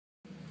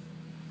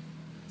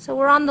So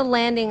we're on the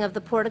landing of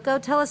the portico.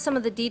 Tell us some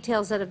of the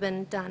details that have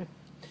been done.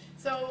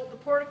 So the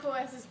portico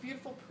has this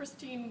beautiful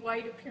pristine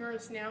white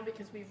appearance now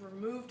because we've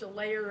removed a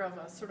layer of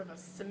a sort of a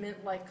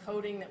cement-like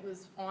coating that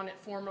was on it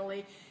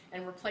formerly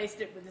and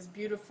replaced it with this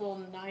beautiful,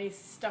 nice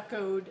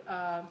stuccoed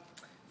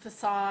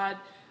facade.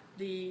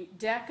 The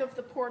deck of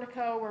the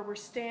portico where we're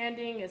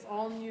standing is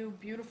all new,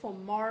 beautiful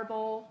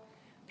marble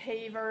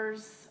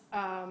pavers,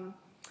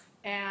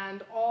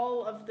 and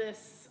all of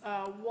this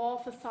wall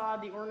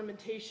facade, the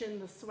ornamentation,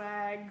 the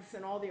swags,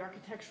 and all the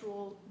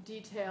architectural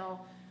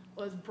detail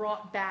was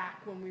brought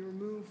back when we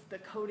removed the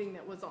coating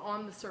that was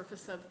on the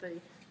surface of the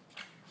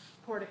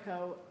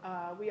portico.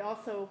 We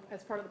also,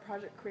 as part of the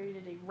project,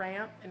 created a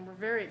ramp, and we're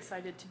very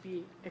excited to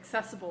be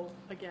accessible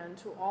again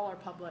to all our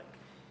public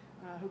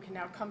who can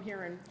now come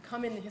here and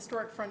come in the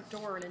historic front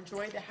door and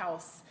enjoy the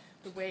house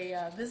the way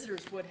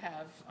visitors would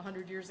have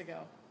 100 years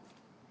ago.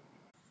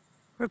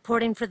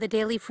 Reporting for the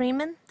Daily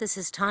Freeman, this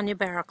is Tania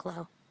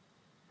Barricklo.